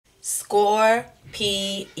Scorpio,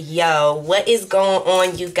 what is going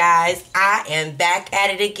on, you guys? I am back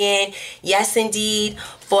at it again. Yes, indeed,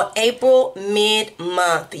 for April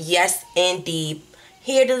mid-month. Yes, indeed.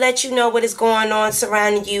 Here to let you know what is going on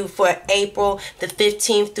surrounding you for April the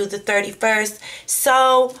 15th through the 31st.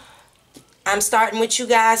 So, I'm starting with you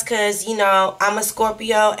guys because, you know, I'm a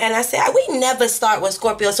Scorpio. And I said, we never start with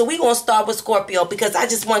Scorpio. So, we going to start with Scorpio because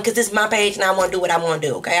because this is my page and I want to do what I want to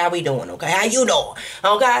do. Okay, how we doing? Okay, how you doing?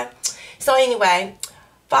 Okay. So, anyway,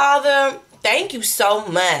 Father, thank you so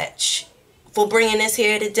much for bringing us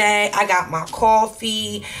here today. I got my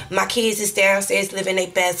coffee. My kids is downstairs living their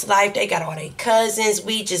best life. They got all their cousins.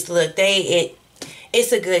 We just look.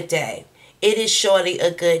 It's a good day. It is surely a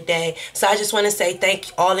good day. So I just want to say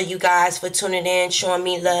thank all of you guys for tuning in, showing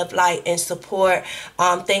me love, light, and support.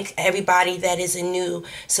 Thank everybody that is a new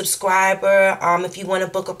subscriber. If you want to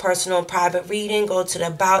book a personal and private reading, go to the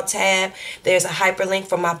About tab. There's a hyperlink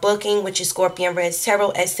for my booking, which is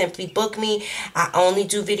ScorpionReddz at Simply Book Me. I only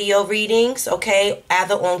do video readings, okay,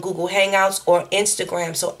 either on Google Hangouts or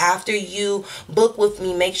Instagram. So after you book with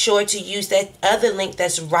me, make sure to use that other link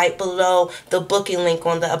that's right below the booking link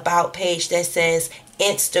on the About page that says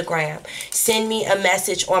Instagram. Send me a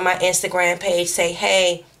message on my Instagram page. Say,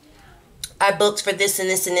 hey, I booked for this and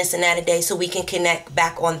this and this and that a day, so we can connect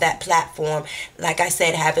back on that platform. Like I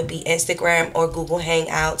said, have it be Instagram or Google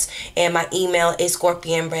Hangouts. And my email is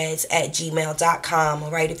scorpionreddztarot@gmail.com. All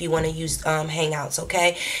right, if you want to use Hangouts,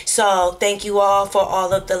 okay? So thank you all for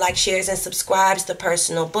all of the like, shares, and subscribes, the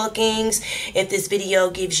personal bookings. If this video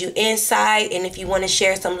gives you insight, and if you want to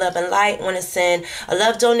share some love and light, want to send a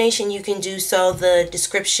love donation, you can do so. The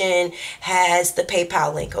description has the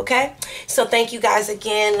PayPal link, okay? So thank you guys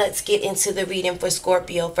again. Let's get into the reading for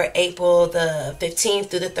Scorpio for April the 15th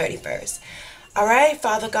through the 31st. All right,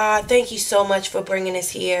 Father God, thank you so much for bringing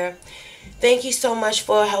us here. Thank you so much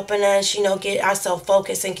for helping us, you know, get ourselves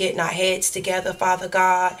focused and getting our heads together, Father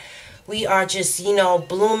God. We are just, you know,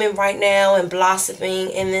 blooming right now and blossoming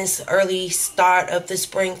in this early start of the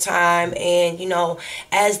springtime. And, you know,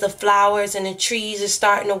 as the flowers and the trees are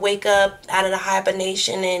starting to wake up out of the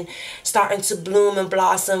hibernation and starting to bloom and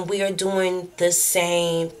blossom, we are doing the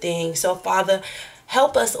same thing. So, Father,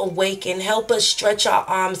 help us awaken. Help us stretch our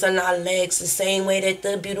arms and our legs the same way that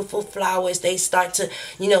the beautiful flowers, they start to,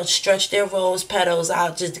 you know, stretch their rose petals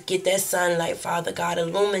out just to get that sunlight, Father God.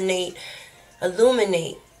 Illuminate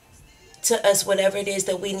to us whatever it is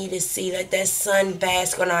that we need to see. Let that sun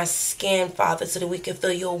bask on our skin, Father, so that we can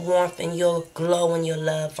feel your warmth and your glow and your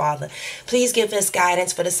love, Father. Please give us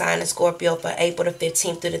guidance for the sign of Scorpio for April the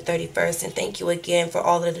 15th through the 31st. And thank you again for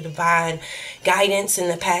all of the divine guidance in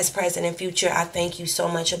the past, present, and future. I thank you so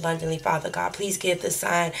much abundantly, Father God. Please give the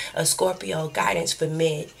sign of Scorpio guidance for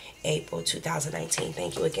mid-April 2019.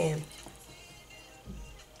 Thank you again.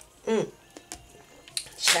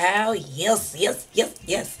 Child, yes.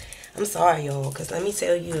 I'm sorry, y'all, because let me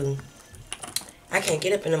tell you, I can't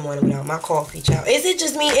get up in the morning without my coffee, child. Is it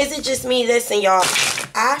just me? Listen, y'all,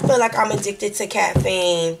 I feel like I'm addicted to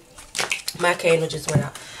caffeine. My candle just went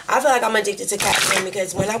out. I feel like I'm addicted to caffeine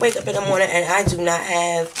because when I wake up in the morning and I do not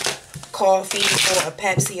have coffee or a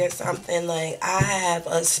Pepsi or something, like, I have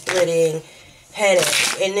a splitting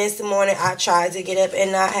headache. And this morning, I tried to get up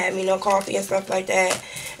and not have me no coffee and stuff like that.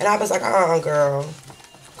 And I was like, girl.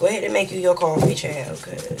 Go ahead and make you your coffee, child,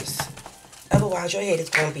 because otherwise your head is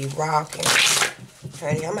going to be rocking.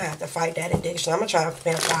 Honey, I'm going to have to fight that addiction. I'm going to try to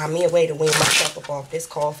find me a way to wean myself up off this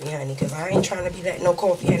coffee, honey, because I ain't trying to be letting no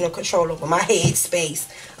coffee have no control over my head space,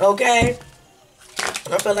 okay?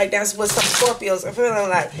 I feel like that's what some Scorpios are feeling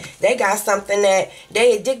like. They got something that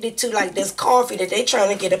they addicted to, like this coffee that they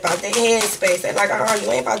trying to get up out their head space. They're like, you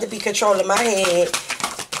ain't about to be controlling my head.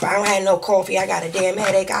 If I don't have no coffee, I got a damn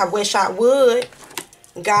headache. I wish I would.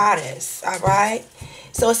 Goddess, all right?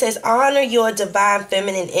 So it says, honor your divine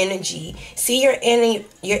feminine energy. See your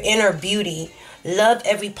inner beauty. Love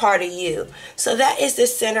every part of you. So that is the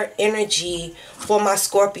center energy for my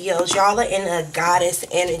Scorpios. Y'all are in a goddess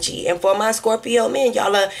energy. And for my Scorpio men,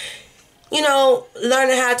 y'all are, you know,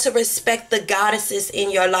 learning how to respect the goddesses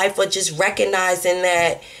in your life, or just recognizing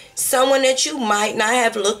that someone that you might not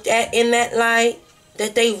have looked at in that light,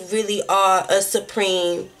 that they really are a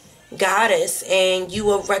supreme goddess, and you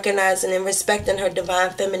are recognizing and respecting her divine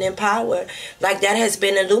feminine power. Like, that has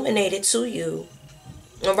been illuminated to you.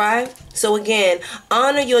 All right? So again,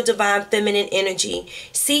 honor your divine feminine energy.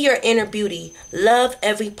 See your inner beauty. Love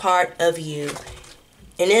every part of you.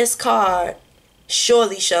 And this card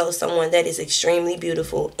surely shows someone that is extremely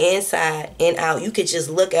beautiful inside and out. You could just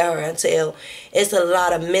look at her and tell it's a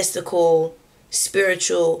lot of mystical,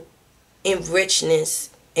 spiritual enrichedness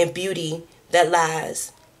and beauty that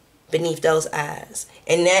lies beneath those eyes.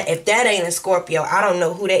 And that, if that ain't a Scorpio, I don't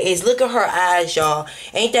know who that is. Look at her eyes, y'all.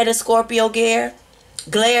 Ain't that a Scorpio glare?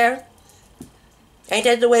 Ain't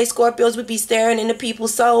that the way Scorpios would be staring into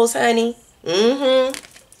people's souls, honey?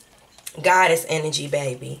 Goddess energy,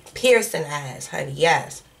 baby. Piercing eyes, honey.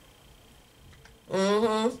 Yes.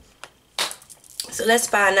 So let's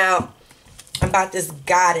find out about this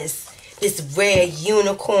goddess, this red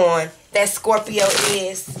unicorn that Scorpio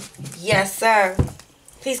is. Yes, sir.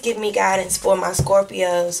 Please give me guidance for my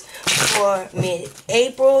Scorpios for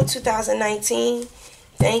mid-April 2019.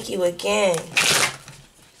 Thank you again.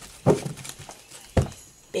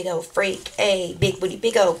 Big old freak. Hey, big booty,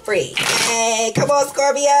 big old freak. Hey, come on,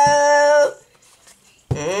 Scorpio.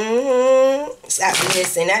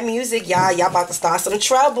 Listen, that music, y'all about to start some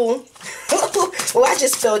trouble. Oh, I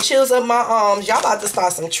just felt chills up my arms. Y'all about to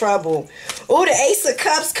start some trouble. Oh, the Ace of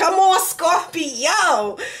Cups. Come on,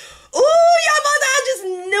 Scorpio. Ooh, I just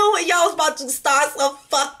knew it. Y'all was about to start some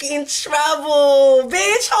fucking trouble.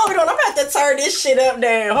 Bitch, hold on. I'm about to turn this shit up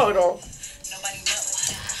now. Hold on.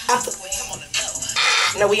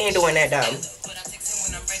 No, we ain't doing that, though.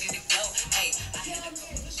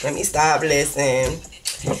 Let me stop listening.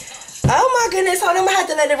 Oh, my goodness. Hold on. I'm going to have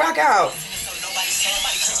to let it rock out.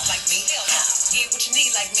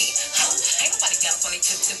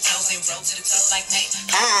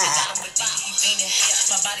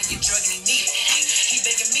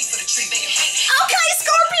 Okay,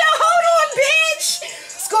 Scorpio, hold on, bitch.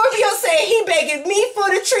 Scorpio said he begging me for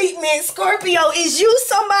the treatment. Scorpio, is you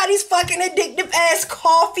somebody's fucking addictive ass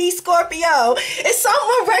coffee, Scorpio? Is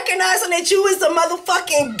someone recognizing that you is the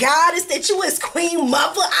motherfucking goddess, that you is Queen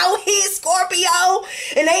Mother out here, Scorpio?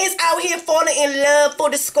 And they is out here falling in love for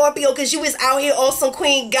the Scorpio because you is out here awesome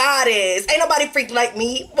Queen Goddess. Ain't nobody freak like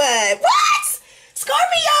me. What?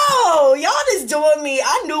 Scorpio! Y'all just doing me.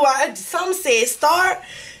 I knew some said start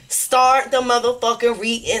the motherfucking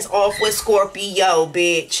readings off with Scorpio,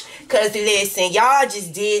 bitch. Cause listen, y'all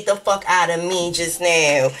just did the fuck out of me just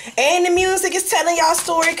now. And the music is telling y'all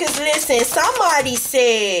story. Cause listen, somebody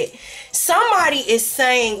is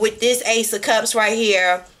saying with this Ace of Cups right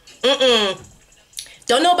here,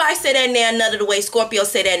 don't nobody say that now none of the way Scorpio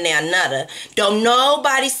say that now nutter. Don't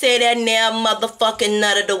nobody say that now motherfucking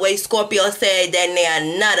nutter the way Scorpio said that now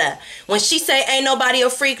nutter. When she say ain't nobody a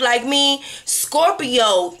freak like me,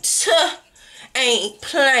 Scorpio ain't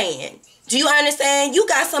playing. Do you understand? You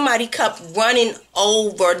got somebody cup running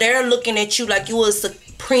over. They're looking at you like you a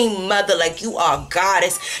supreme mother, like you are a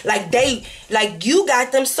goddess. Like you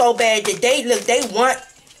got them so bad that they want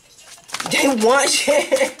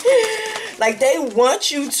like they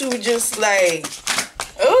want you to just like,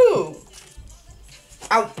 ooh.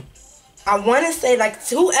 I want to say like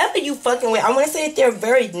whoever you fucking with, I want to say that they're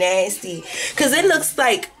very nasty because it looks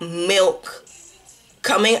like milk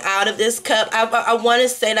coming out of this cup. I want to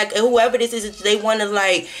say like whoever this is, they want to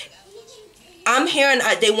like, I'm hearing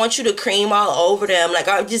they want you to cream all over them. Like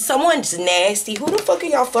just someone's nasty. Who the fuck are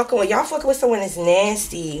y'all fucking with? Y'all fucking with someone that's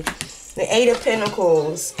nasty. The Eight of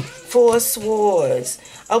Pentacles, Four of Swords.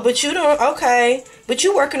 Oh, but you don't, okay. But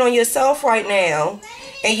you working on yourself right now.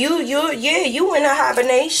 And you in a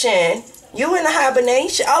hibernation. You in a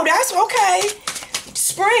hibernation. Oh, that's okay.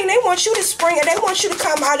 Spring, they want you to spring. And they want you to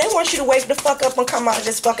come out. They want you to wake the fuck up and come out of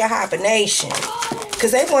this fucking hibernation.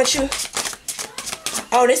 Because they want you.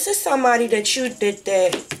 Oh, this is somebody that you've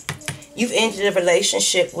ended a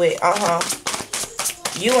relationship with.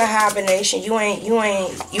 You in hibernation. You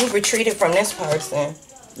retreated from this person.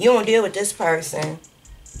 You don't deal with this person.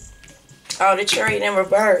 Oh, the Chariot in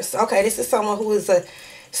reverse. Okay, this is someone who is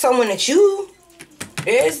someone that you.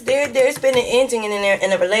 There's been an ending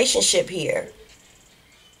in a relationship here.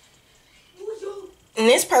 And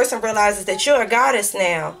this person realizes that you're a goddess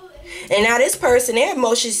now. And now this person, their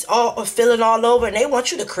emotions are feeling all over, and they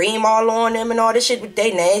want you to cream all on them and all this shit with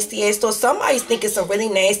their nasty ass thoughts. Somebody's thinking some really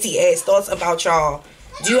nasty ass thoughts about y'all.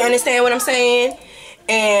 Do you understand what I'm saying?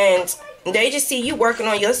 And they just see you working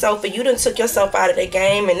on yourself, and you done took yourself out of the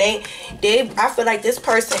game, and I feel like this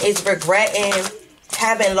person is regretting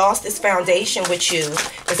having lost this foundation with you,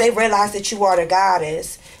 because they realize that you are the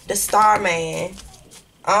goddess, the star man.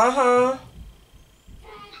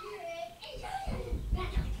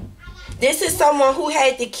 This is someone who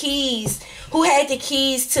had the keys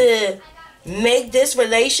to make this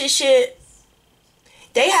relationship.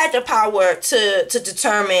 They had the power to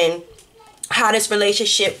determine how this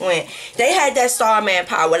relationship went. They had that starman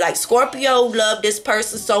power. Like Scorpio loved this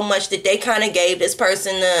person so much that they kind of gave this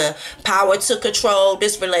person the power to control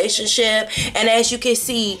this relationship. And as you can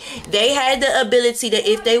see, they had the ability that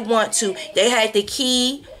if they want to, they had the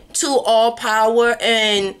key to all power.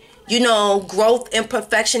 And you know, growth and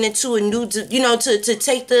perfection into a new, you know, to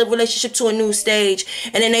take the relationship to a new stage.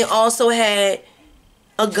 And then they also had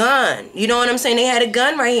a gun. You know what I'm saying? They had a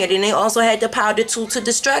gun right here. Then they also had the powder tool to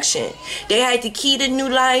destruction. They had the key to new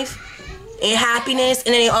life and happiness,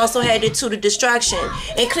 and then they also had the tool to destruction.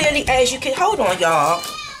 And clearly, as you can, hold on, y'all.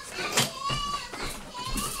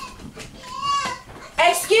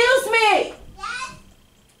 Excuse me.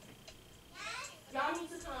 Y'all need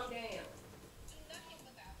to calm down.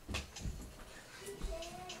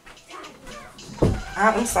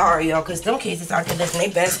 I'm sorry, y'all, because them kids is out there listening.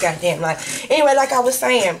 They best goddamn life. Anyway, like I was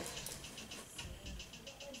saying,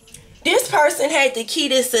 this person had the key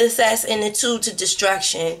to success and the tool to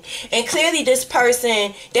destruction. And clearly this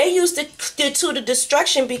person, they used the tool to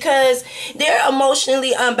destruction because they're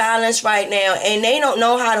emotionally unbalanced right now. And they don't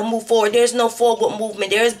know how to move forward. There's no forward movement.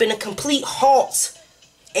 There has been a complete halt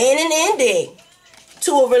and an ending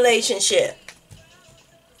to a relationship.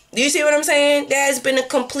 Do you see what I'm saying? There has been a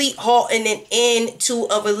complete halt and an end to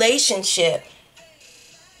a relationship.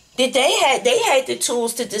 They had the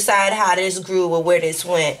tools to decide how this grew or where this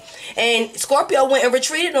went. And Scorpio went and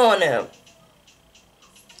retreated on them.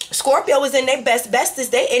 Scorpio was in their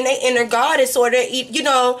bestest. They in their inner goddess, or they, you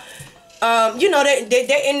know, they're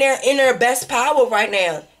in their inner best power right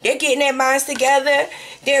now. They're getting their minds together.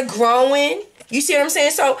 They're growing. You see what I'm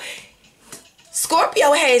saying? So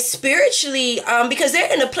Scorpio has spiritually, because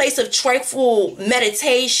they're in a place of tranquil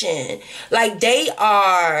meditation. Like they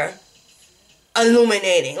are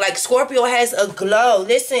illuminating. Like Scorpio has a glow.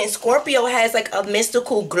 Listen, Scorpio has like a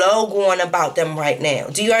mystical glow going about them right now.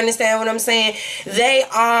 Do you understand what I'm saying? They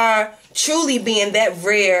are truly being that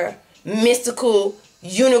rare, mystical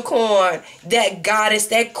unicorn, that goddess,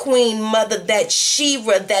 that queen mother, that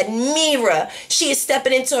Shira, that Mira. She is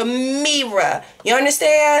stepping into Mira. You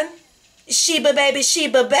understand? Sheba baby,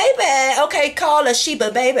 Sheba baby. Okay, call her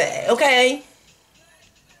Sheba baby. Okay?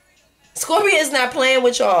 Scorpio is not playing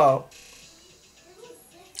with y'all.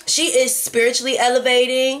 She is spiritually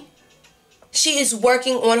elevating. She is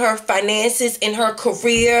working on her finances and her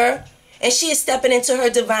career. And she is stepping into her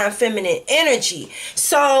divine feminine energy.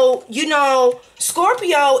 So, you know,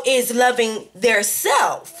 Scorpio is loving their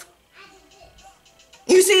self.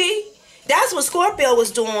 You see? That's what Scorpio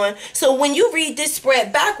was doing. So when you read this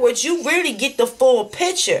spread backwards, you really get the full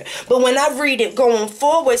picture. But when I read it going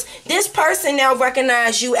forwards, this person now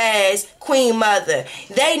recognize you as Queen Mother.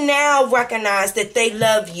 They now recognize that they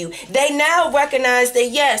love you. They now recognize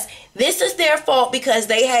that, yes, this is their fault because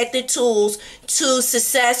they had the tools to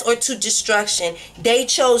success or to destruction. They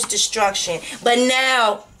chose destruction. But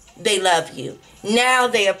now they love you. Now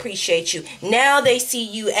they appreciate you. Now they see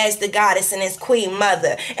you as the goddess and as Queen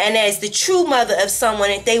Mother and as the true mother of someone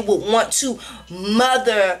that they would want to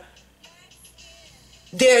mother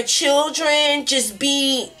their children. Just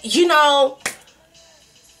be, you know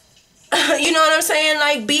what I'm saying?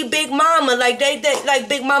 Like be big mama. Like they like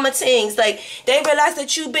big mama things. Like they realize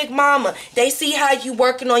that you big mama. They see how you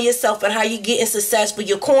working on yourself and how you getting successful.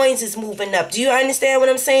 Your coins is moving up. Do you understand what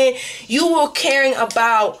I'm saying? You are caring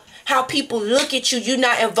about how people look at you. You're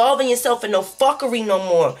not involving yourself in no fuckery no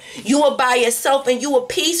more. You are by yourself and you are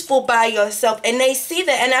peaceful by yourself. And they see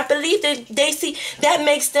that. And I believe that they see that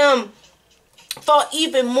makes them fall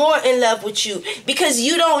even more in love with you. Because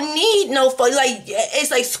you don't need no like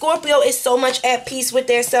it's like Scorpio is so much at peace with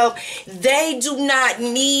their self. They do not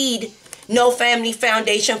need no family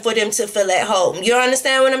foundation for them to feel at home. You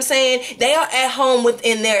understand what I'm saying? They are at home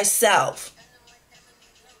within their self.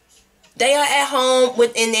 They are at home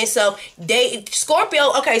within themselves.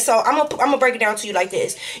 Scorpio, okay, so I'm gonna break it down to you like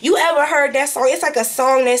this. You ever heard that song? It's like a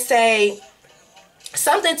song that say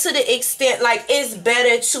something to the extent like it's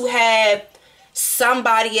better to have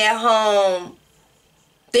somebody at home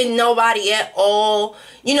than nobody at all.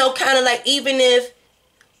 You know, kind of like even if,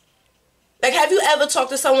 like, have you ever talked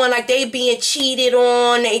to someone like they being cheated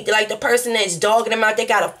on? They, like the person that's dogging them out, they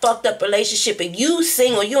got a fucked up relationship and you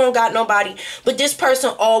single, you don't got nobody. But this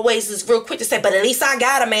person always is real quick to say, but at least I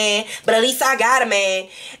got a man. But at least I got a man.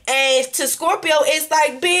 And to Scorpio, it's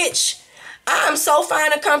like, bitch, I'm so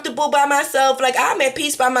fine and comfortable by myself. Like, I'm at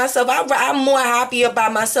peace by myself. I'm more happy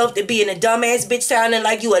about myself than being a dumbass bitch sounding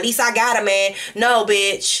like you. At least I got a man. No,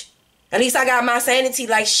 bitch. At least I got my sanity.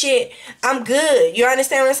 Like, shit, I'm good. You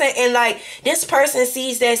understand what I'm saying? And like, this person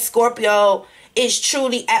sees that Scorpio is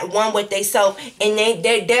truly at one with themselves, and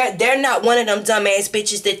they're not one of them dumbass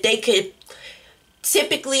bitches that they could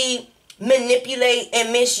typically manipulate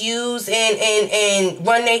and misuse and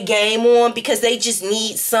run their game on, because they just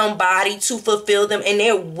need somebody to fulfill them, and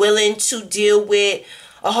they're willing to deal with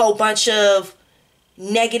a whole bunch of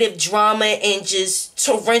negative drama and just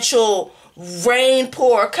torrential rain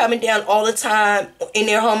pour coming down all the time in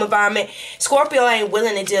their home environment. Scorpio ain't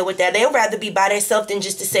willing to deal with that. They'd rather be by themselves than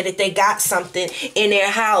just to say that they got something in their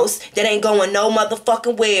house that ain't going no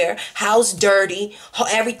motherfucking where. House dirty,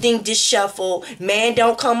 everything disshuffled, man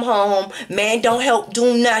don't come home, man don't help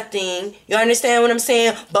do nothing. You understand what I'm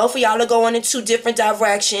saying? Both of y'all are going in two different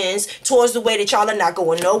directions towards the way that y'all are not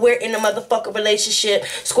going nowhere in the motherfucking relationship.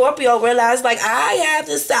 Scorpio realized, like, I have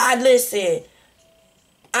to decide. Listen,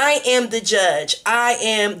 I am the judge. I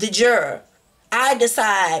am the juror. I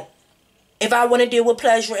decide if I want to deal with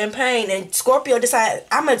pleasure and pain. And Scorpio decides,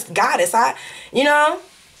 I'm a goddess. You know?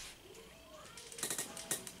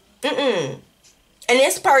 And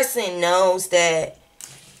this person knows that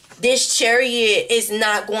this chariot is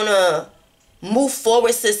not going to move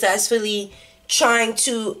forward successfully trying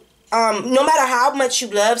to, no matter how much you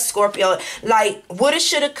love Scorpio, like, woulda,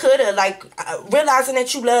 shoulda, coulda, like, realizing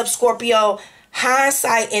that you love Scorpio,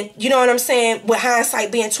 hindsight, and you know what I'm saying, with hindsight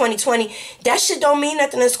being 2020, that shit don't mean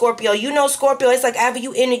nothing to Scorpio. You know, Scorpio, it's like after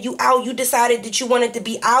you in it, you out, you decided that you wanted to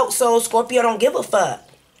be out, so Scorpio don't give a fuck.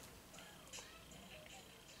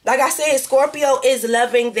 Like I said, Scorpio is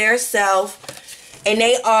loving their self, and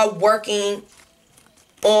they are working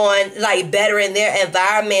on, like, bettering their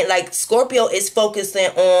environment. Like, Scorpio is focusing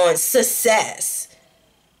on success,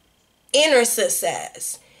 inner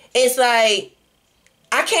success. It's like,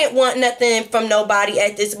 I can't want nothing from nobody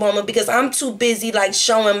at this moment because I'm too busy, like,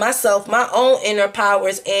 showing myself my own inner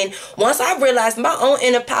powers. And once I realize my own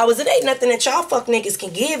inner powers, it ain't nothing that y'all fuck niggas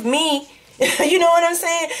can give me. You know what I'm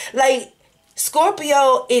saying? Like,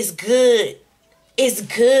 Scorpio is good. It's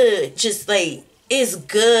good. Just, like, it's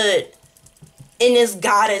good in this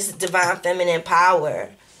goddess divine feminine power.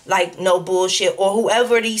 Like, no bullshit. Or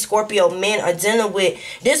whoever these Scorpio men are dealing with,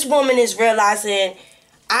 this woman is realizing,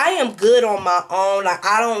 I am good on my own. Like,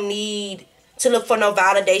 I don't need to look for no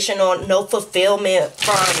validation or no fulfillment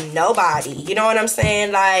from nobody. You know what I'm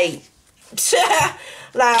saying? Like,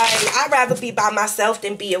 I'd rather be by myself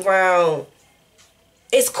than be around.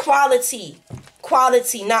 It's quality.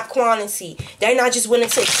 Quality, not quantity. They're not just willing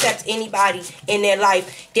to accept anybody in their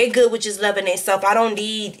life. They're good with just loving themselves.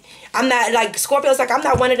 I'm not, like, Scorpio's like, I'm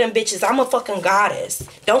not one of them bitches. I'm a fucking goddess.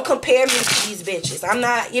 Don't compare me to these bitches. I'm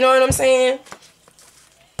not, you know what I'm saying?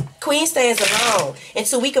 Queen stands alone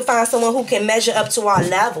until we can find someone who can measure up to our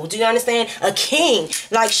level. Do you understand? A king.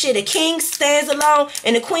 Like, shit, a king stands alone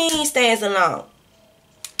and a queen stands alone.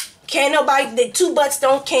 Can't nobody, the two butts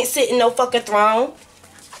can't sit in no fucking throne.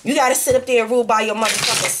 You gotta sit up there and rule by your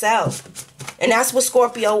motherfucking self. And that's what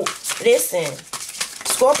Scorpio, listen.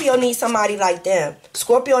 Scorpio needs somebody like them.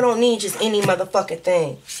 Scorpio don't need just any motherfucking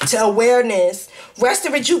thing. To awareness, rest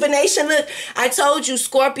and rejuvenation. Look, I told you,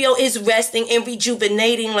 Scorpio is resting and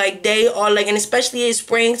rejuvenating. Like, they are, like, and especially in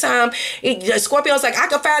springtime, Scorpio's like, I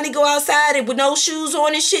can finally go outside and with no shoes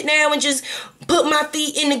on and shit now and just put my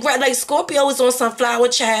feet in the ground. Like, Scorpio is on some flower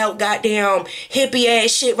child, goddamn hippie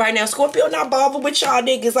ass shit right now. Scorpio not bothered with y'all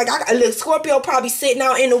niggas. Like, look, Scorpio probably sitting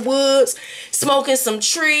out in the woods, smoking some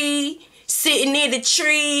tree, sitting near the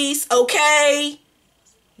trees, okay?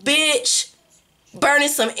 Bitch, burning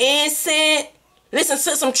some incense, listen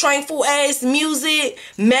to some tranquil ass music,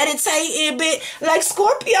 meditating, bitch. Like,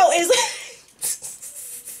 Scorpio is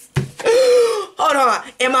hold on,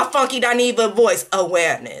 in my funky Daniva voice,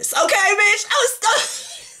 awareness. Okay, bitch?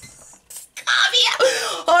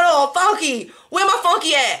 Hold on, funky. Where my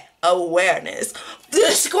funky at? Awareness.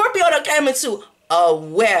 The Scorpio that came into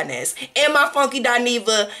awareness in my funky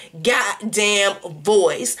Daniva goddamn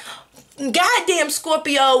voice. Goddamn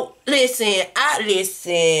Scorpio, listen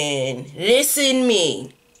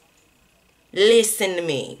to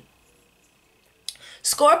me.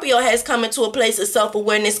 Scorpio has come into a place of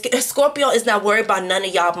self-awareness. Scorpio is not worried about none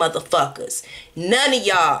of y'all motherfuckers. None of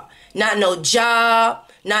y'all. Not no job,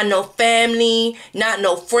 not no family, not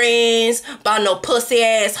no friends, about no pussy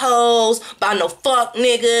ass hoes, about no fuck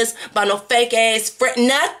niggas, about no fake ass friend.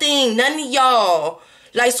 Nothing. None of y'all.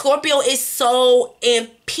 Like, Scorpio is so in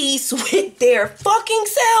peace with their fucking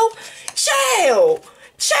self. Chill.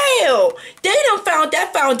 They done found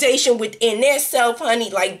that foundation within their self, honey.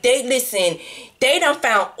 Like, they done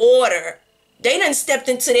found order. They done stepped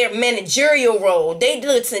into their managerial role. They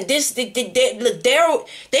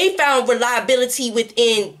found reliability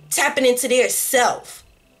within tapping into their self.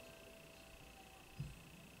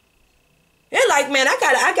 They're like, man,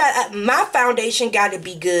 my foundation got to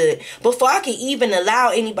be good before I can even allow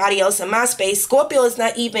anybody else in my space. Scorpio is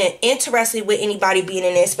not even interested with anybody being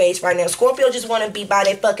in their space right now. Scorpio just want to be by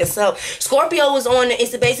their fucking self. Scorpio is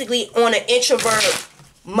basically on an introvert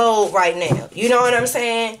mode right now. You know what I'm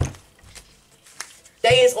saying?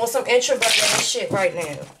 They is on some introvert shit right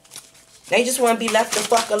now. They just want to be left the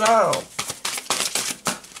fuck alone.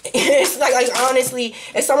 It's like honestly,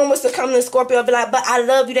 if someone was to come to Scorpio and be like, but I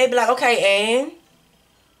love you, they'd be like, okay, and?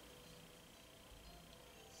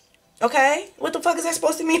 Okay? What the fuck is that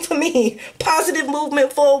supposed to mean for me? Positive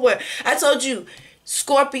movement forward. I told you,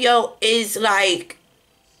 Scorpio is like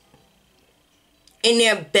in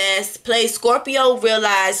their best place. Scorpio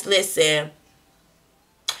realized, listen,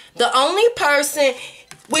 the only person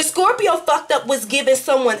where Scorpio fucked up was giving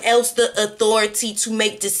someone else the authority to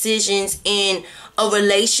make decisions in a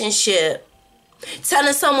relationship.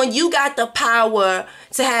 Telling someone you got the power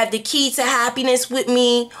to have the key to happiness with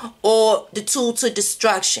me or the tool to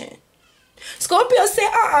destruction. Scorpio said,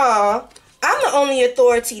 I'm the only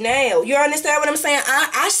authority now. You understand what I'm saying?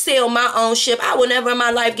 I sail my own ship. I will never in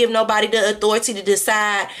my life give nobody the authority to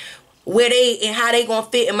decide where they and how they gonna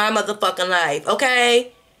fit in my motherfucking life.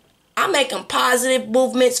 Okay? I'm making positive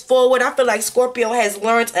movements forward. I feel like Scorpio has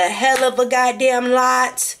learned a hell of a goddamn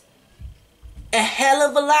lot. A hell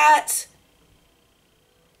of a lot.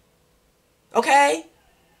 Okay?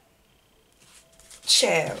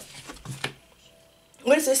 Child.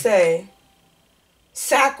 What does it say?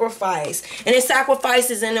 Sacrifice. And the sacrifice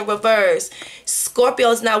is in the reverse.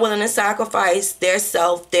 Scorpio is not willing to sacrifice their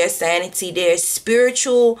self, their sanity, their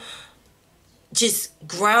spiritual just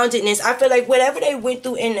groundedness. I feel like whatever they went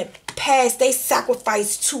through in the past, they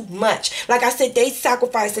sacrificed too much. Like I said, they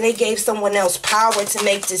sacrificed and they gave someone else power to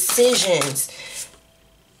make decisions.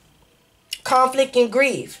 Conflict and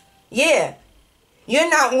grief. Yeah. You're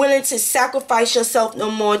not willing to sacrifice yourself no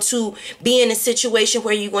more to be in a situation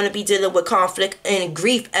where you're going to be dealing with conflict and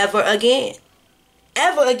grief ever again.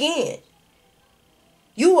 Ever again.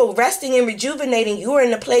 You are resting and rejuvenating. You are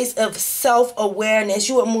in a place of self-awareness.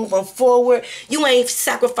 You are moving forward. You ain't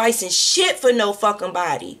sacrificing shit for no fucking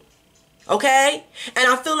body. Okay? And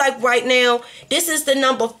I feel like right now, this is the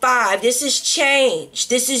number 5. This is change.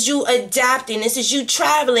 This is you adapting. This is you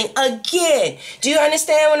traveling again. Do you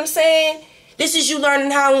understand what I'm saying? This is you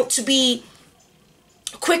learning how to be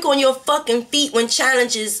quick on your fucking feet when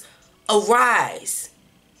challenges arise.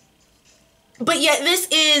 But yet this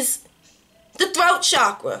is the throat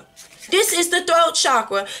chakra. This is the throat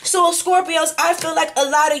chakra. So Scorpios, I feel like a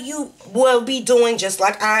lot of you will be doing just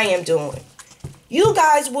like I am doing. You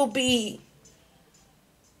guys will be,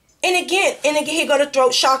 and again, here go the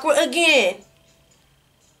throat chakra again.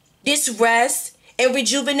 This rest and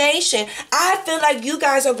rejuvenation. I feel like you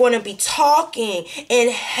guys are going to be talking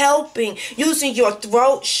and helping using your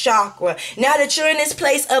throat chakra. Now that you're in this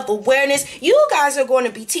place of awareness, you guys are going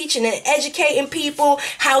to be teaching and educating people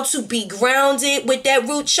how to be grounded with that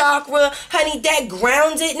root chakra. Honey, that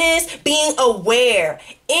groundedness, being aware,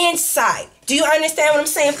 insight. Do you understand what I'm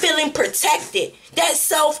saying? Feeling protected. That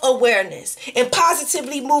self-awareness and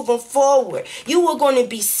positively moving forward. You are going to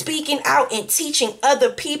be speaking out and teaching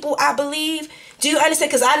other people, I believe. Do you understand?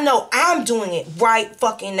 Because I know I'm doing it right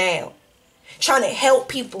fucking now. Trying to help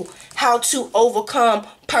people how to overcome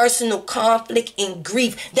personal conflict and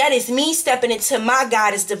grief. That is me stepping into my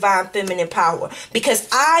goddess divine feminine power. Because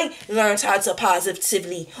I learned how to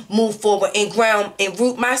positively move forward and ground and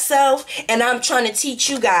root myself. And I'm trying to teach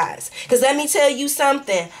you guys. Because let me tell you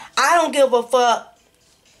something. I don't give a fuck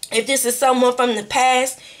if this is someone from the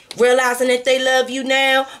past realizing that they love you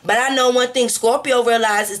now. But I know one thing. Scorpio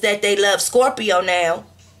realizes that they love Scorpio now.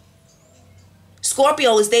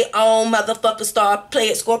 Scorpio is their own motherfucker star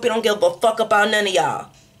player. Scorpio don't give a fuck about none of y'all.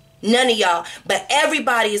 None of y'all. But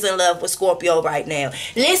everybody is in love with Scorpio right now.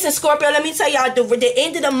 Listen, Scorpio, let me tell y'all, the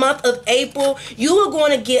end of the month of April, you are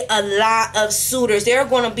going to get a lot of suitors. There are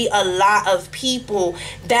going to be a lot of people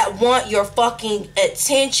that want your fucking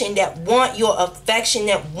attention, that want your affection,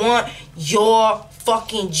 that want your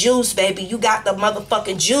fucking juice, baby. You got the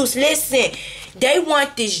motherfucking juice. Listen, they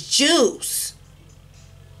want this juice.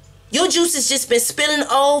 Your juice has just been spilling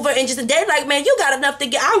over and just, they like, man, you got enough to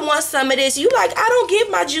get. I want some of this. You like, I don't give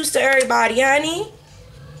my juice to everybody, honey.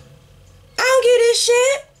 I don't get this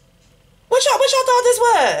shit. What y'all thought this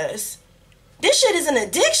was? This shit is an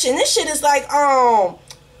addiction. This shit is like,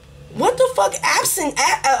 what the fuck, absent,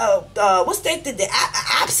 what's that, the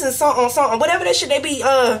absent something, whatever that shit they be,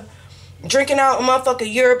 drinking out in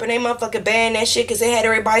motherfucking Europe and they motherfucking ban that shit because they had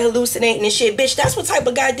everybody hallucinating and shit. Bitch, that's what type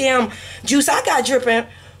of goddamn juice I got dripping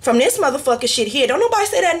from this motherfucking shit here. Don't nobody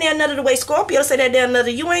say that damn another the way Scorpio say that damn another.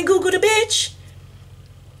 You ain't Google the bitch.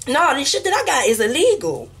 No, this shit that I got is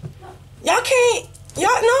illegal. Y'all can't.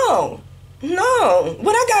 Y'all, no.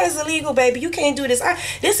 What I got is illegal, baby. You can't do this.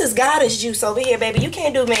 This is goddess juice over here, baby. You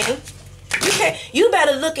can't do me. You can't. You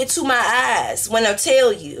better look into my eyes when I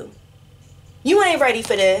tell you. You ain't ready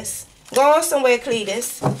for this. Go on somewhere,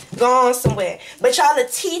 Cletus. Go on somewhere. But y'all are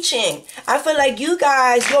teaching. I feel like you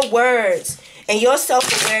guys, your words and your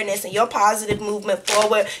self-awareness and your positive movement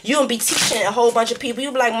forward, you gonna be teaching a whole bunch of people.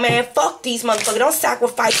 You be like, man, fuck these motherfuckers. Don't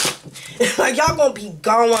sacrifice. Like, y'all gonna be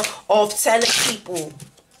going off telling people.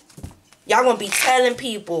 Y'all gonna be telling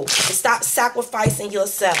people to stop sacrificing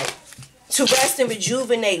yourself. To rest and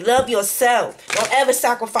rejuvenate. Love yourself. Don't ever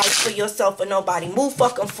sacrifice for yourself or nobody. Move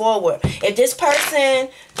fucking forward. If this person,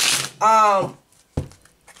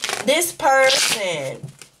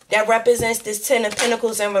 that represents this 10 of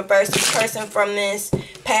Pentacles in reverse, this person from this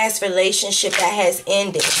past relationship that has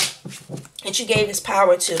ended, that you gave this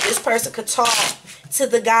power to, this person could talk to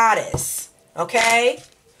the goddess, okay?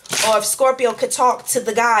 Or if Scorpio could talk to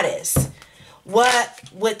the goddess, what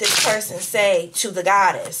would this person say to the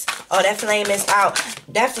goddess? Oh, that flame is out.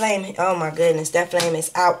 That flame, oh my goodness, that flame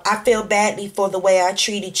is out. I feel badly for the way I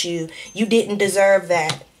treated you. You didn't deserve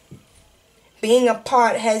that. Being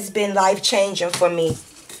apart has been life-changing for me.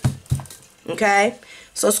 Okay?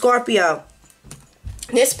 So, Scorpio,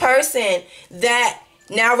 this person that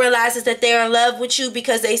now realizes that they're in love with you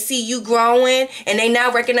because they see you growing and they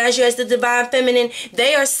now recognize you as the divine feminine.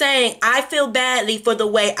 They are saying, I feel badly for the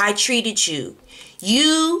way I treated you.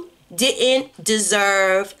 You didn't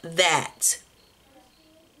deserve that.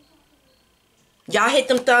 Y'all hit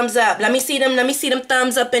them thumbs up. Let me see them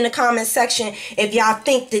thumbs up in the comment section if y'all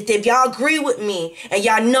think that, if y'all agree with me and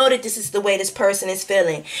y'all know that this is the way this person is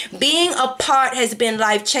feeling. Being apart has been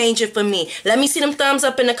life-changing for me. Let me see them thumbs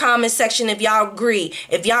up in the comment section if y'all agree.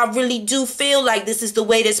 If y'all really do feel like this is the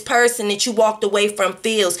way this person that you walked away from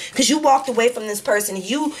feels. Because you walked away from this person.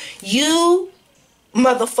 You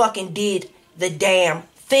motherfucking did the damn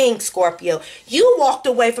thing, Scorpio. You walked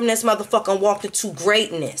away from this motherfucker and walked into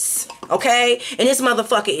greatness. Okay? And this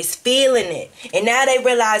motherfucker is feeling it. And now they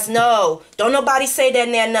realize, no, don't nobody say that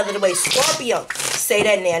in there another. The way Scorpio say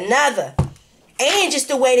that in there another. And just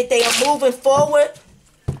the way that they are moving forward.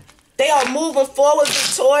 They are moving forward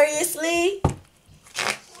victoriously.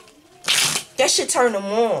 That shit turn them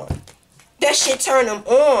on. That shit turn them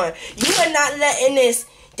on. You are not letting this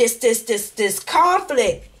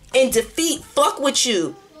conflict and defeat fuck with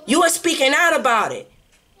you. You are speaking out about it.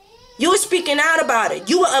 You were speaking out about it.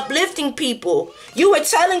 You were uplifting people. You were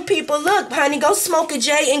telling people, look, honey, go smoke a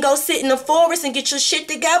J and go sit in the forest and get your shit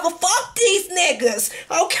together. Fuck these niggas.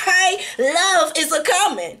 Okay? Love is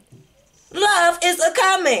a-coming. Love is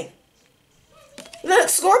a-coming. Look,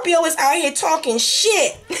 Scorpio is out here talking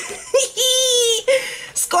shit.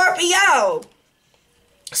 Scorpio.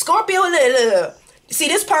 Scorpio, look. See,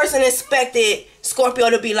 this person expected Scorpio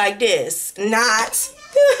to be like this. Not.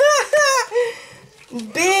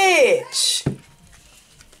 Bitch.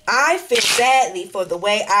 I feel badly for the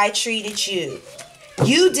way I treated you.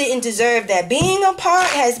 You didn't deserve that. Being apart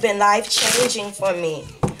has been life-changing for me.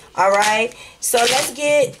 Alright? So let's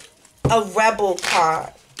get a rebel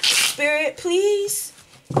card. Spirit, please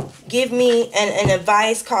give me an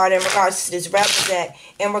advice card in regards to this rebel deck,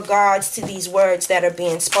 in regards to these words that are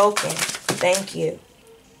being spoken. Thank you.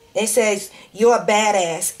 It says, you're a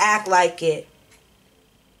badass. Act like it.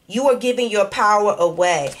 You are giving your power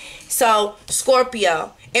away. So,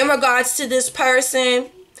 Scorpio, in regards to this person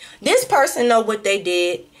know what they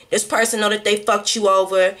did. This person know that they fucked you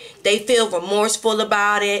over. They feel remorseful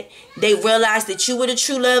about it. They realize that you were the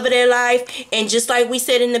true love of their life. And just like we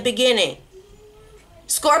said in the beginning,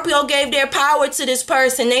 Scorpio gave their power to this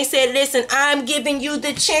person. They said, listen, I'm giving you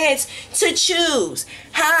the chance to choose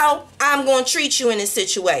how I'm going to treat you in this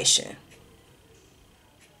situation.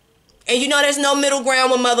 And you know there's no middle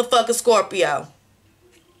ground with motherfucker Scorpio.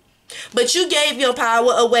 But you gave your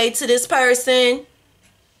power away to this person.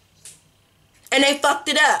 And they fucked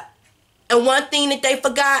it up. And one thing that they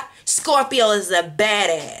forgot, Scorpio is a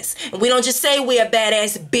badass. And we don't just say we're a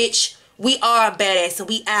badass, bitch. We are a badass and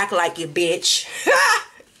we act like it, bitch.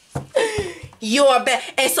 You're a bad.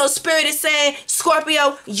 And so Spirit is saying,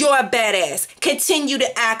 Scorpio, you're a badass. Continue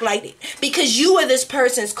to act like it. Because you are this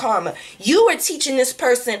person's karma. You are teaching this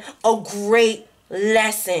person a great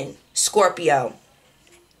lesson, Scorpio.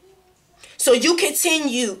 So you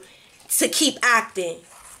continue to keep acting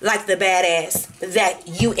like the badass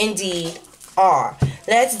that you indeed are.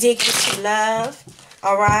 Let's dig into love.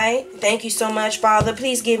 All right. Thank you so much, Father.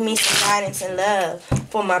 Please give me some guidance and love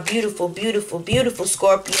for my beautiful, beautiful, beautiful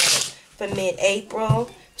Scorpio for mid-April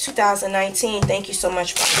 2019. Thank you so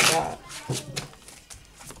much, Father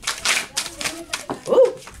God.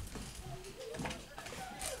 Ooh.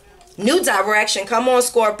 New direction. Come on,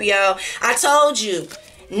 Scorpio. I told you.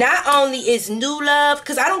 Not only is new love,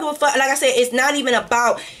 because I don't give a fuck. Like I said, it's not even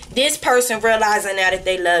about this person realizing now that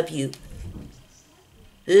they love you.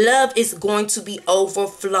 Love is going to be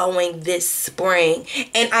overflowing this spring.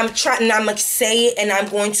 And I'm going to say it, and I'm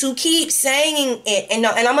going to keep saying it. And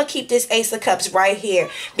I'm going to keep this Ace of Cups right here,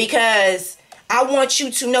 because I want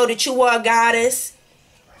you to know that you are a goddess.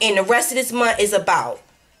 And the rest of this month is about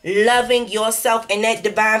loving yourself and that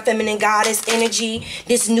divine feminine goddess energy.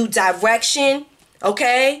 This new direction,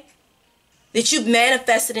 okay? That you've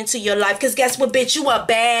manifested into your life. Because guess what, bitch? You a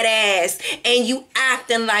badass. And you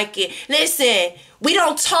acting like it. Listen, we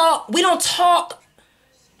don't talk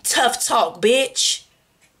tough talk, bitch.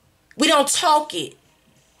 We don't talk it.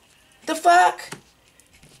 The fuck?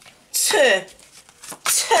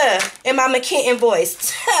 In my McKinton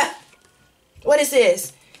voice. What is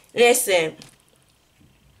this? Listen.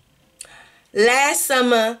 Last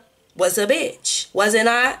summer was a bitch. Wasn't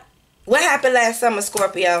I? What happened last summer,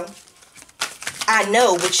 Scorpio? I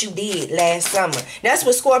know what you did last summer. That's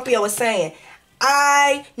what Scorpio was saying.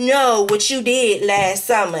 I know what you did last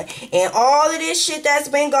summer. And all of this shit that's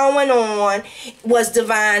been going on was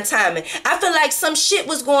divine timing. I feel like some shit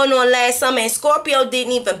was going on last summer and Scorpio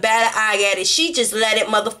didn't even bat an eye at it. She just let it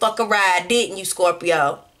motherfucking ride, didn't you,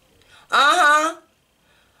 Scorpio? Uh-huh.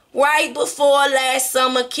 Right before last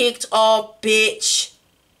summer kicked off, bitch.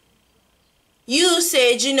 You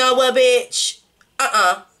said, you know what, bitch?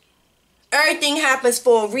 Everything happens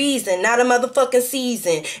for a reason, not a motherfucking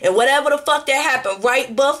season. And whatever the fuck that happened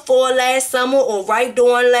right before last summer or right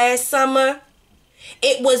during last summer,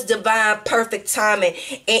 it was divine, perfect timing.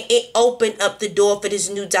 And it opened up the door for this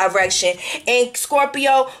new direction. And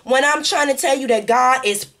Scorpio, when I'm trying to tell you that God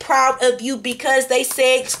is proud of you because they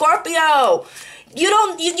said, Scorpio, you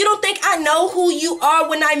don't think I know who you are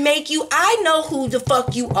when I make you? I know who the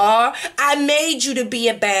fuck you are. I made you to be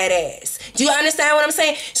a badass. Do you understand what I'm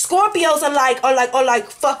saying? Scorpios are like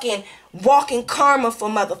fucking walking karma for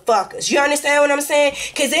motherfuckers. You understand what I'm saying?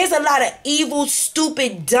 Because there's a lot of evil,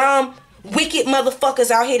 stupid, dumb, wicked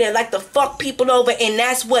motherfuckers out here that like to fuck people over, and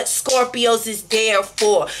that's what Scorpios is there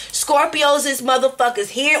for. Scorpios is motherfuckers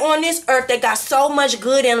here on this earth that got so much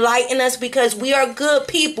good and light in us because we are good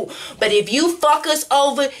people. But if you fuck us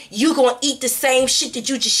over, you gonna eat the same shit that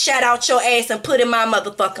you just shot out your ass and put in my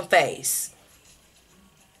motherfucking face.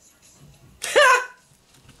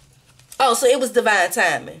 Oh, so it was divine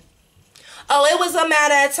timing. Oh, it was a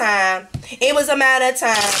matter of time. It was a matter of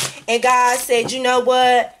time. And God said, you know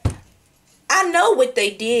what? I know what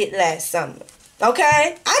they did last summer.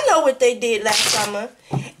 Okay? I know what they did last summer.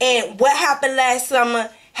 And what happened last summer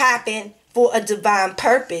happened for a divine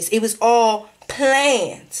purpose. It was all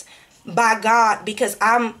planned by God because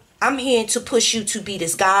I'm here to push you to be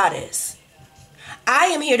this goddess. I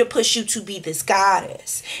am here to push you to be this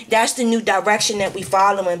goddess. That's the new direction that we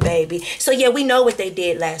following, baby. So yeah, we know what they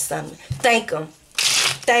did last summer. Thank them.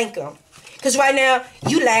 Thank them. Because right now,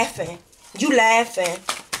 you laughing. You laughing.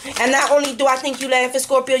 And not only do I think you laughing,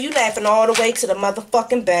 Scorpio, you laughing all the way to the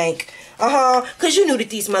motherfucking bank. Because you knew that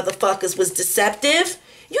these motherfuckers was deceptive.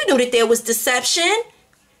 You knew that there was deception.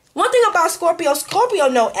 One thing about Scorpio, Scorpio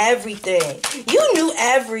know everything. You knew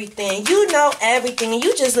everything. You know everything. And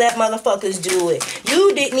you just let motherfuckers do it.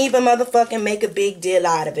 You didn't even motherfucking make a big deal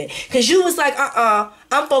out of it. Because you was like,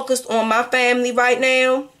 I'm focused on my family right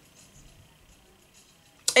now.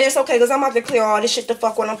 And it's okay, because I'm about to clear all this shit the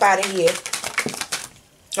fuck when I'm out of here.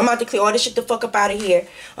 I'm about to clear all this shit the fuck up out of here.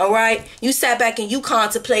 Alright? You sat back and you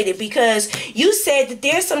contemplated because you said that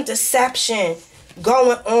there's some deception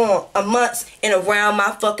going on amongst and around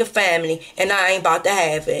my fucking family, and I ain't about to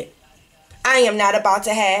have it. I am not about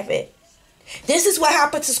to have it. This is what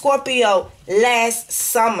happened to Scorpio last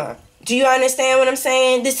summer. Do you understand what I'm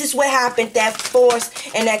saying? This is what happened that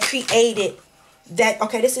forced and that created that.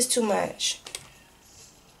 Okay, this is too much.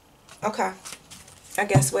 Okay, I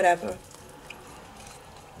guess whatever.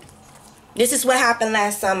 This is what happened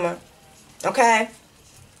last summer. Okay?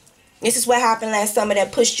 This is what happened last summer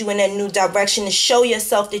that pushed you in that new direction to show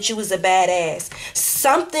yourself that you was a badass.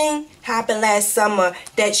 Something happened last summer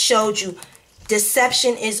that showed you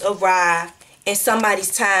deception is awry and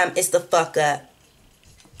somebody's time is the fuck up.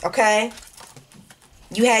 Okay?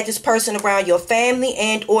 You had this person around your family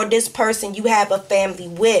and or this person you have a family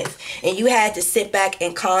with. And you had to sit back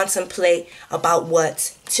and contemplate about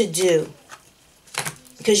what to do.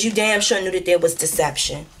 Because you damn sure knew that there was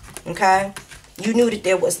deception. Okay? You knew that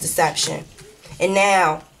there was deception. And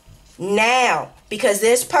now, because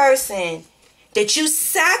this person that you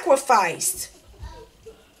sacrificed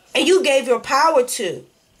and you gave your power to,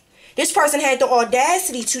 this person had the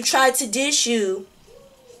audacity to try to dish you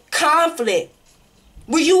conflict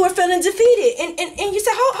where you were feeling defeated. And you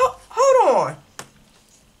said, hold on.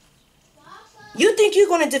 You think you're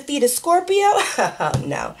going to defeat a Scorpio?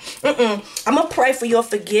 No. I'm going to pray for your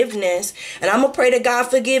forgiveness. And I'm going to pray that God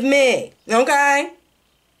forgive me. Okay?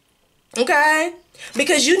 Okay?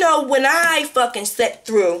 Because you know when I fucking set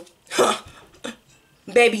through,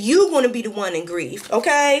 baby, you going to be the one in grief.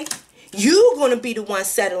 Okay? You going to be the one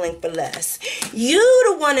settling for less. You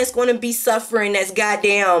the one that's going to be suffering that's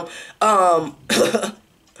goddamn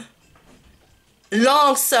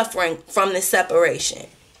long suffering from the separation.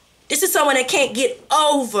 This is someone that can't get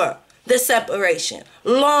over the separation.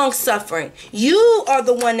 Long suffering. You are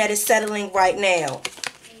the one that is settling right now.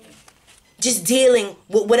 Just dealing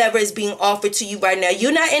with whatever is being offered to you right now.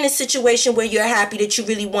 You're not in a situation where you're happy that you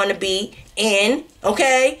really want to be in,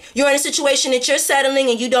 okay? You're in a situation that you're settling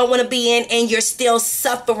and you don't want to be in, and you're still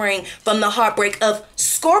suffering from the heartbreak of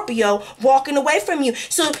Scorpio walking away from you.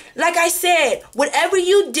 So, like I said, whatever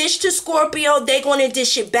you dish to Scorpio, they're going to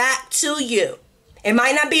dish it back to you. It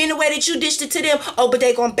might not be in the way that you dished it to them. Oh, but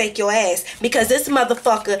they gonna bake your ass. Because this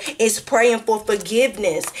motherfucker is praying for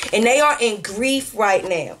forgiveness. And they are in grief right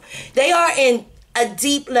now. They are in a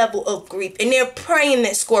deep level of grief. And they're praying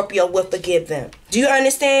that Scorpio will forgive them. Do you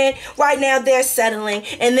understand? Right now they're settling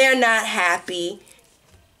and they're not happy.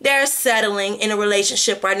 They're settling in a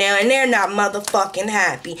relationship right now and they're not motherfucking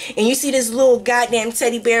happy. And you see this little goddamn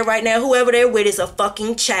teddy bear right now, whoever they're with is a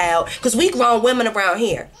fucking child. Because we grown women around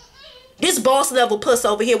here. This boss level puss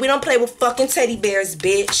over here, we don't play with fucking teddy bears,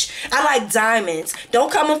 bitch. I like diamonds.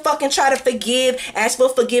 Don't come and fucking try to forgive, ask for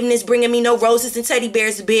forgiveness, bringing me no roses and teddy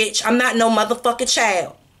bears, bitch. I'm not no motherfucking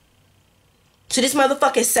child. So this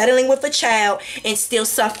motherfucker is settling with a child and still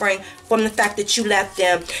suffering from the fact that you left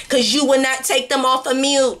them. Because you would not take them off of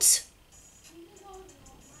mute.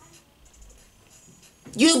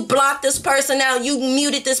 You blocked this person out. You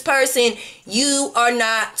muted this person. You are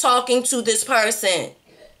not talking to this person.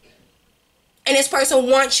 And this person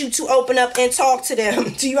wants you to open up and talk to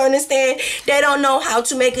them. Do you understand? They don't know how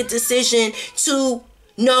to make a decision to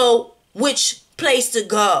know which place to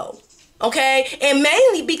go. Okay? And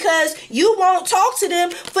mainly because you won't talk to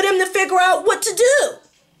them for them to figure out what to do.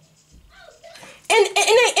 And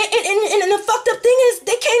the fucked up thing is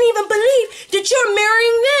they can't even believe that you're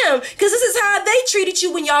marrying them. Because this is how they treated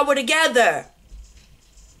you when y'all were together.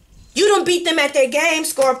 You done beat them at their game,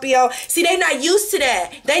 Scorpio. See, they not used to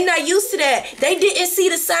that. They not used to that. They didn't see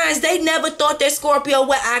the signs. They never thought that Scorpio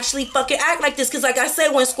would actually fucking act like this. Because like I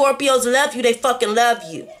said, when Scorpios love you, they fucking love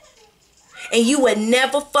you. And you would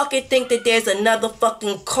never fucking think that there's another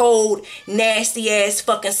fucking cold, nasty ass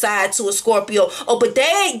fucking side to a Scorpio. Oh, but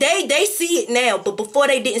they see it now. But before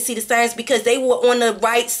they didn't see the signs because they were on the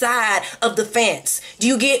right side of the fence. Do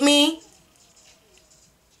you get me?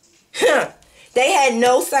 Huh. They had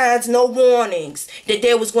no signs, no warnings that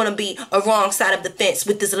there was going to be a wrong side of the fence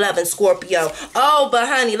with this loving Scorpio. Oh, but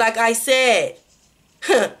honey, like I said,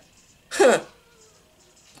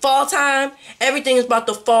 fall time, everything is about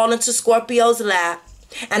to fall into Scorpio's lap.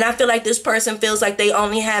 And I feel like this person feels like they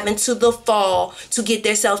only have until the fall to get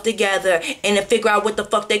themselves together and to figure out what the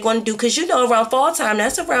fuck they're going to do. Because you know around fall time,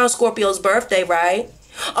 that's around Scorpio's birthday, right?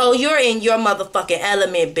 Oh, you're in your motherfucking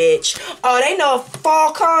element, bitch. Oh, they know if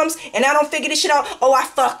fall comes and I don't figure this shit out. Oh, I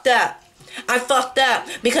fucked up. I fucked up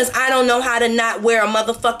because I don't know how to not wear a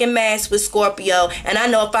motherfucking mask with Scorpio. And I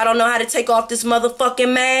know if I don't know how to take off this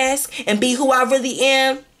motherfucking mask and be who I really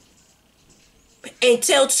am and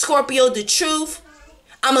tell Scorpio the truth,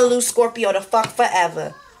 I'm gonna lose Scorpio the fuck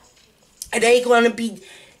forever. And they gonna be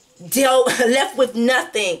left with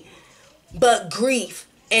nothing but grief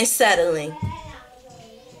and settling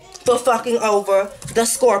for fucking over the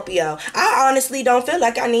Scorpio. I honestly don't feel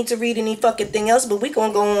like I need to read any fucking thing else, but we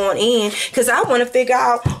gonna go on in because I want to figure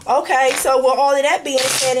out, okay, so with all of that being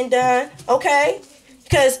said and done, okay,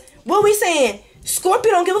 because what we saying,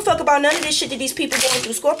 Scorpio don't give a fuck about none of this shit that these people going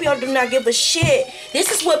through. Scorpio do not give a shit.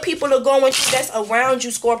 This is what people are going through that's around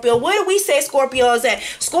you, Scorpio. Where do we say Scorpio is at?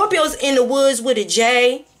 Scorpio's in the woods with a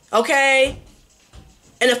J, okay,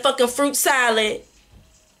 and a fucking fruit salad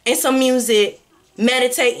and some music,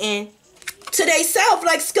 meditating to themselves.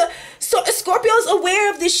 Like, so Scorpio's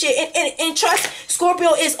aware of this shit and trust,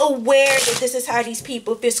 Scorpio is aware that this is how these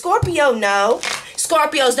people feel. Scorpio know.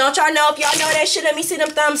 Scorpios, don't y'all know? If y'all know that shit, let me see them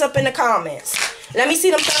thumbs up in the comments. Let me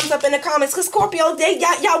see them thumbs up in the comments. Because Scorpio,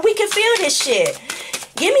 y'all, we can feel this shit.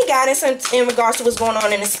 Give me guidance in regards to what's going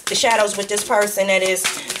on in the shadows with this person that is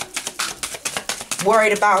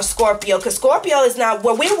worried about Scorpio. Because Scorpio is not,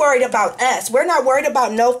 well, we're worried about us. We're not worried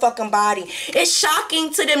about no fucking body. It's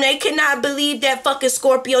shocking to them. They cannot believe that fucking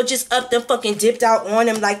Scorpio just up and fucking dipped out on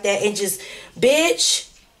them like that and just, bitch,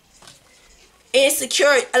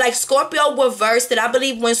 insecure. Like Scorpio reversed it. I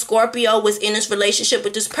believe when Scorpio was in this relationship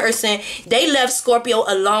with this person, they left Scorpio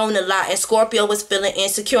alone a lot, and Scorpio was feeling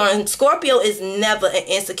insecure. And Scorpio is never an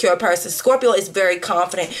insecure person. Scorpio is very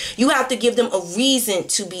confident. You have to give them a reason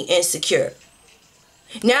to be insecure.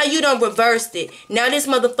 Now you done reversed it. Now this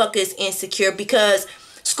motherfucker is insecure because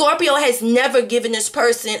Scorpio has never given this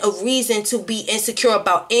person a reason to be insecure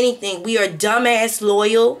about anything. We are dumbass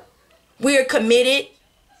loyal. We are committed.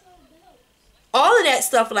 All of that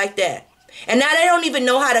stuff like that. And now they don't even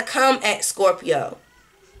know how to come at Scorpio.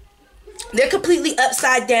 They're completely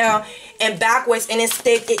upside down and backwards, and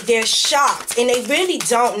they're shocked, and they really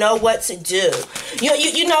don't know what to do.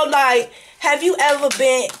 You know, like, have you ever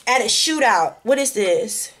been at a shootout? What is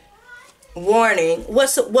this? Warning.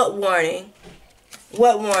 What warning?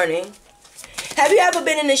 What warning? Have you ever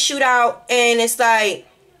been in a shootout and it's like,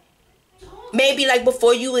 maybe like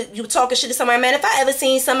before you were talking shit to somebody, man, if I ever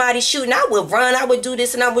seen somebody shooting, I would run, I would do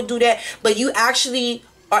this and I would do that. But you actually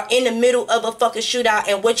are in the middle of a fucking shootout,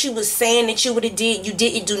 and what you was saying that you would have did, you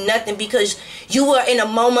didn't do nothing because you were in a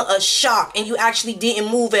moment of shock and you actually didn't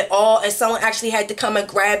move at all, and someone actually had to come and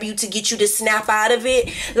grab you to get you to snap out of it.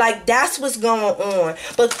 Like, that's what's going on.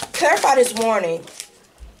 But clarify this warning.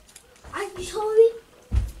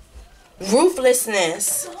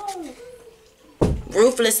 Ruthlessness.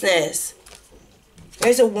 Ruthlessness.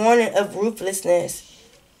 There's a warning of ruthlessness.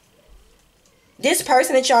 This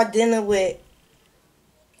person that y'all dealing with,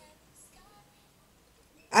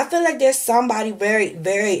 I feel like there's somebody very,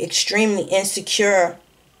 very extremely insecure.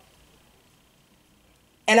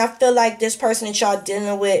 And I feel like this person that y'all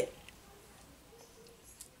dealing with,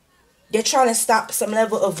 they're trying to stop some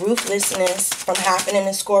level of ruthlessness from happening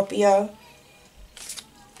in Scorpio.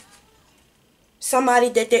 Somebody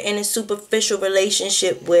that they're in a superficial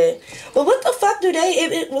relationship with. But what the fuck do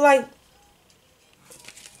they, like,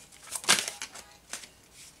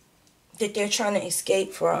 that they're trying to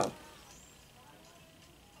escape from?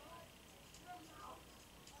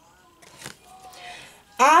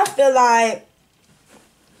 I feel like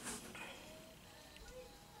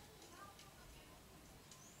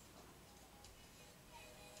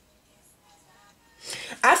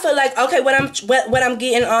okay, what I'm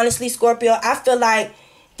getting, honestly, Scorpio, I feel like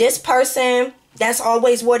this person that's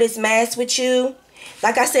always wore this mask with you,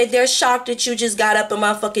 like I said, they're shocked that you just got up and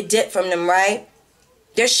motherfucking dipped from them, right?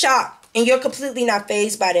 They're shocked, and you're completely not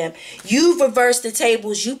fazed by them. You've reversed the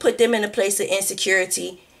tables. You put them in a place of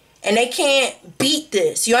insecurity, and they can't beat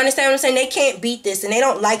this. You understand what I'm saying? They can't beat this, and they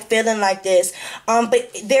don't like feeling like this.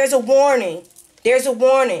 But there's a warning. There's a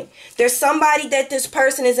warning. There's somebody that this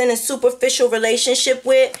person is in a superficial relationship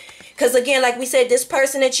with. Because again, like we said, this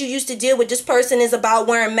person that you used to deal with, this person is about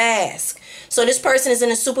wearing masks. So this person is in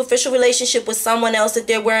a superficial relationship with someone else that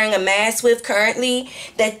they're wearing a mask with currently,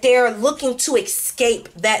 that they're looking to escape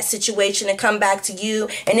that situation and come back to you.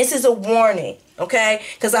 And this is a warning, okay?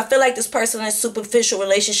 Because I feel like this person in a superficial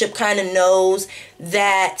relationship kind of knows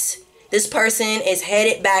that this person is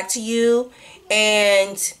headed back to you.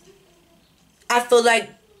 And I feel like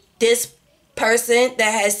this person that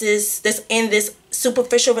has that's in this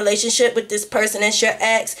superficial relationship with this person that's your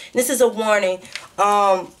ex, this is a warning.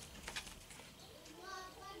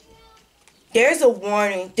 There's a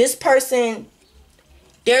warning. This person,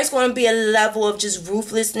 there's going to be a level of just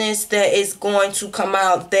ruthlessness that is going to come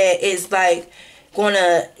out that is like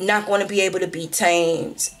not going to be able to be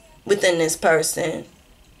tamed within this person.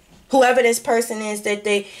 Whoever this person is that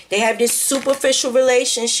they have this superficial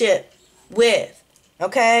relationship with,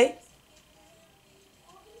 okay?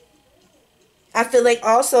 I feel like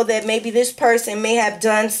also that maybe this person may have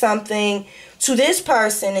done something to this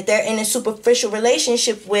person that they're in a superficial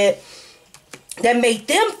relationship with that made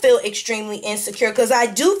them feel extremely insecure. Because I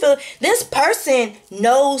do feel this person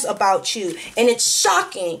knows about you, and it's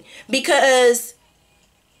shocking because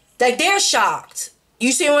like they're shocked.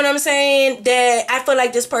 You see what I'm saying? That I feel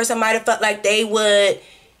like this person might have felt like they would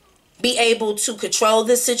be able to control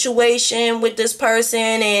the situation with this person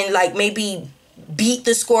and like maybe beat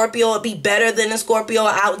the Scorpio or be better than the Scorpio or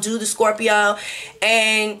outdo the Scorpio,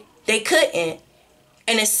 and they couldn't.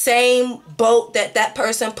 And the same boat that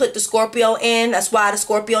person put the Scorpio in, that's why the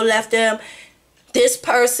Scorpio left them, this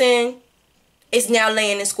person is now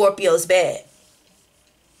laying in Scorpio's bed.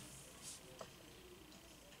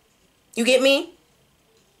 You get me?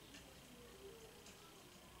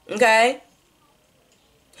 Okay?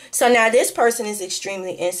 So now this person is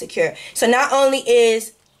extremely insecure. So not only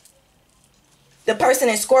is the person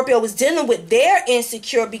that Scorpio was dealing with, they're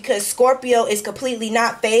insecure because Scorpio is completely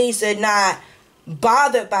not fazed or not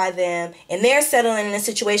bothered by them, and they're settling in a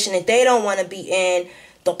situation that they don't want to be in.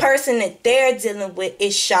 The person that they're dealing with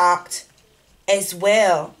is shocked as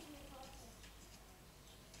well.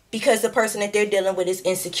 Because the person that they're dealing with is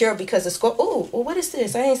insecure because of Scorpio. Oh, what is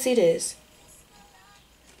this? I didn't see this.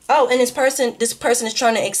 Oh, and this person is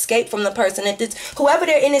trying to escape from the person that whoever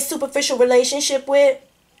they're in this superficial relationship with.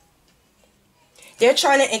 They're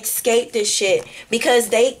trying to escape this shit because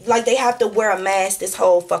they have to wear a mask this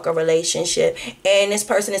whole fucking relationship, and this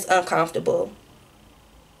person is uncomfortable.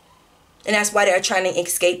 And that's why they're trying to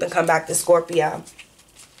escape and come back to Scorpio.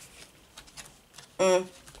 Well,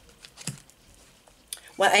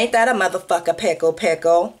 ain't that a motherfucker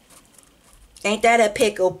pickle? Ain't that a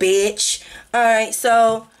pickle, bitch? Alright,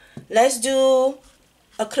 so let's do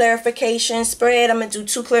a clarification spread. I'm going to do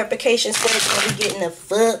 2 clarification spreads when we getting the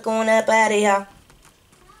fuck on up out of here.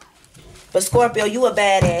 But Scorpio, you a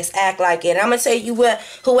badass. Act like it. I'm going to tell you what,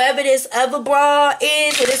 whoever this other broad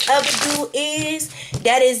is, or this other dude is,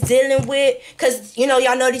 that is dealing with, because, you know,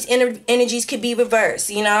 y'all know these energies could be reversed,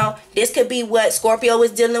 you know. This could be what Scorpio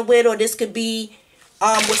is dealing with, or this could be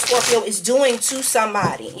what Scorpio is doing to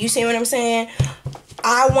somebody. You see what I'm saying?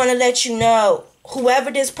 I want to let you know, whoever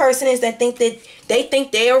this person is that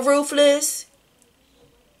think they're ruthless,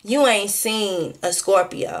 you ain't seen a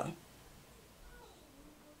Scorpio.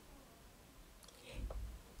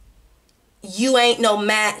 You ain't no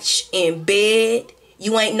match in bed.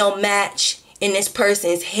 You ain't no match in this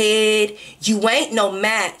person's head. You ain't no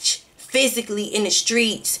match physically in the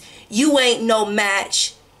streets. You ain't no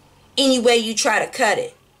match any way you try to cut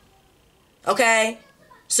it. Okay?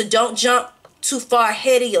 So don't jump too far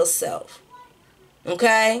ahead of yourself.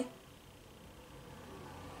 Okay?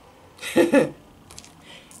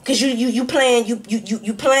 Cause you playing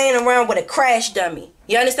around with a crash dummy.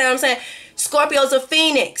 You understand what I'm saying? Scorpio's a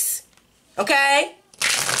phoenix. Okay?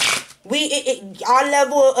 Our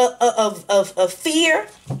level of fear,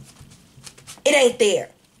 it ain't there.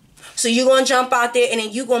 So you're gonna jump out there and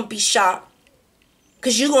then you're gonna be shocked.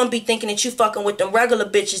 Cause you're gonna be thinking that you fucking with them regular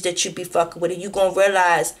bitches that you be fucking with, and you gonna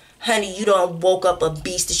realize, honey, you done woke up a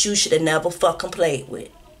beast that you should have never fucking played with.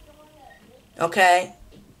 Okay?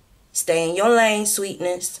 Stay in your lane,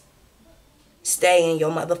 sweetness. Stay in your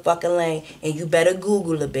motherfucking lane. And you better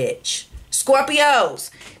Google a bitch. Scorpios,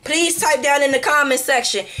 please type down in the comment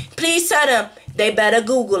section. Please tell them they better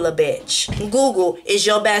Google a bitch. Google is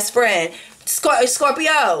your best friend.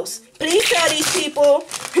 Scorpios, please tell these people,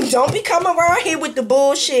 don't be coming around here with the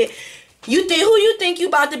bullshit. Who you think you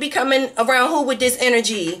about to be coming around who with this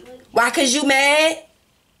energy? Why? Cause you mad?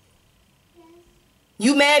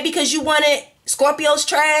 You mad because you wanted Scorpio's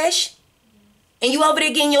trash? And you over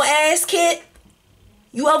there getting your ass kicked?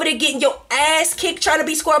 You over there getting your ass kicked trying to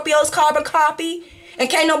be Scorpio's carbon copy? And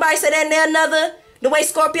can't nobody say that and there another? The way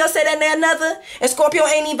Scorpio said that and there another? And Scorpio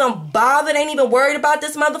ain't even bothered, ain't even worried about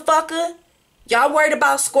this motherfucker? Y'all worried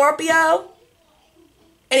about Scorpio?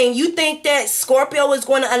 And then you think that Scorpio is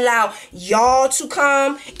going to allow y'all to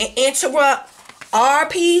come and interrupt our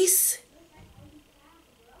peace?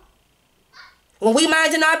 When we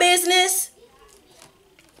minding our business?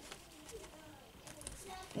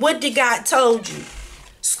 What did God told you?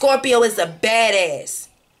 Scorpio is a badass,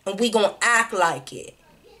 and we gonna act like it.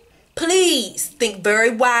 Please think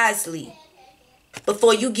very wisely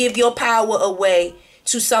before you give your power away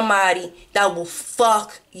to somebody that will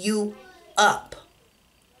fuck you up.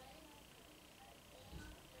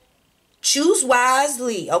 Choose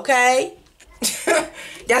wisely, okay?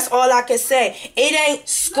 That's all I can say. It ain't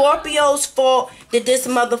Scorpio's fault that this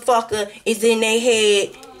motherfucker is in their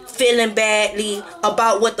head feeling badly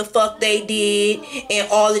about what the fuck they did and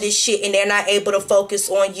all of this shit, and they're not able to focus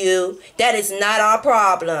on you. That is not our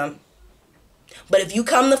problem. But if you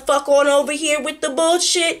come the fuck on over here with the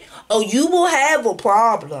bullshit, oh, you will have a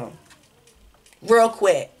problem. Real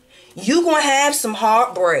quick. You gonna have some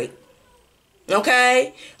heartbreak.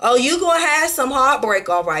 Okay? Oh, you gonna have some heartbreak,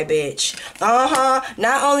 alright, bitch.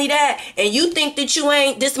 Not only that, and you think that you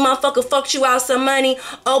ain't, this motherfucker fucked you out some money.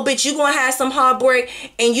 Oh, bitch, you gonna have some heartbreak,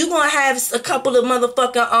 and you gonna have a couple of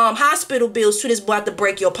motherfucking hospital bills too that's about to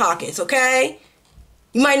break your pockets, okay?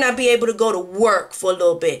 You might not be able to go to work for a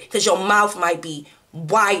little bit because your mouth might be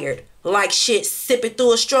wired like shit sipping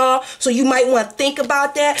through a straw. So you might want to think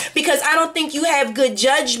about that, because I don't think you have good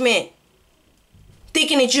judgment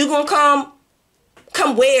thinking that you gonna come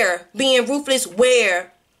where? Being ruthless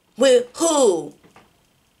where? With who?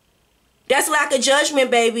 That's lack of judgment,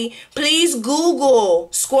 baby. Please Google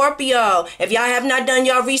Scorpio. If y'all have not done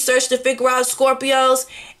y'all research to figure out Scorpios,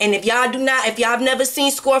 and if y'all have never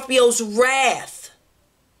seen Scorpio's wrath,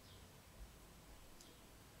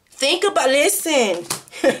 think about, listen,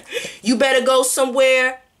 you better go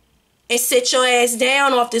somewhere and sit your ass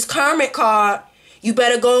down off this karmic card. You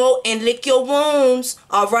better go and lick your wounds,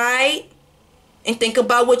 all right? and think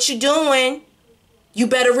about what you're doing. You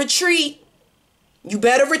better retreat. You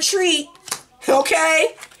better retreat.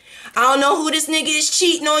 Okay? I don't know who this nigga is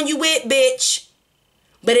cheating on you with, bitch.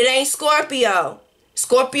 But it ain't Scorpio.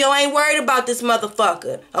 Scorpio ain't worried about this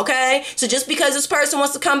motherfucker, okay? So just because this person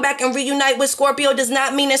wants to come back and reunite with Scorpio does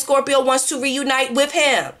not mean that Scorpio wants to reunite with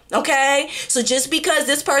him, okay? So just because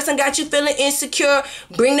this person got you feeling insecure,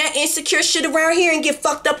 bring that insecure shit around here and get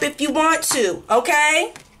fucked up if you want to,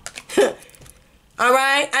 okay? All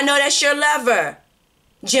right? I know that's your lover,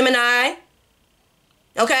 Gemini,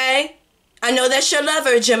 okay? I know that's your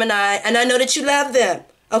lover, Gemini, and I know that you love them,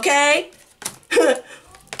 okay?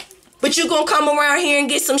 But you gonna come around here and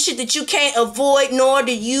get some shit that you can't avoid, nor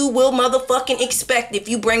do you will motherfucking expect if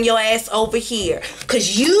you bring your ass over here.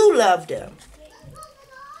 Because you love them.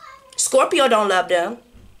 Scorpio don't love them.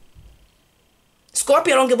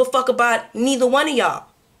 Scorpio don't give a fuck about neither one of y'all.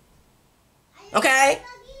 Okay?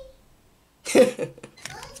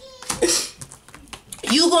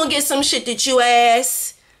 You gonna get some shit that you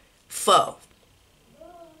ask for.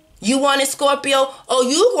 You wanted Scorpio? Oh,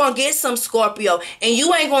 you gonna get some Scorpio. And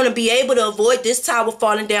you ain't gonna be able to avoid this tower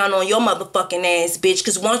falling down on your motherfucking ass, bitch.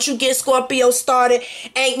 Because once you get Scorpio started,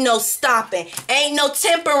 ain't no stopping. Ain't no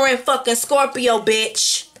tempering fucking Scorpio,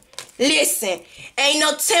 bitch. Listen, ain't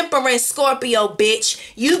no tempering Scorpio, bitch.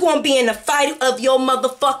 You gonna be in the fight of your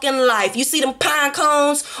motherfucking life. You see them pine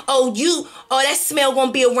cones? Oh, that smell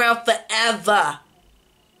gonna be around forever.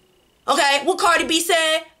 Okay, what Cardi B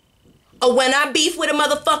said? Or when I beef with a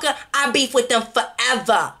motherfucker, I beef with them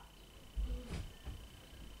forever.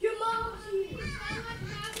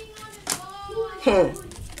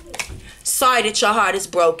 Sorry that your heart is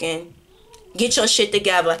broken. Get your shit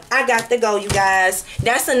together. I got to go, you guys.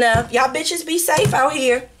 That's enough. Y'all bitches be safe out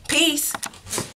here. Peace.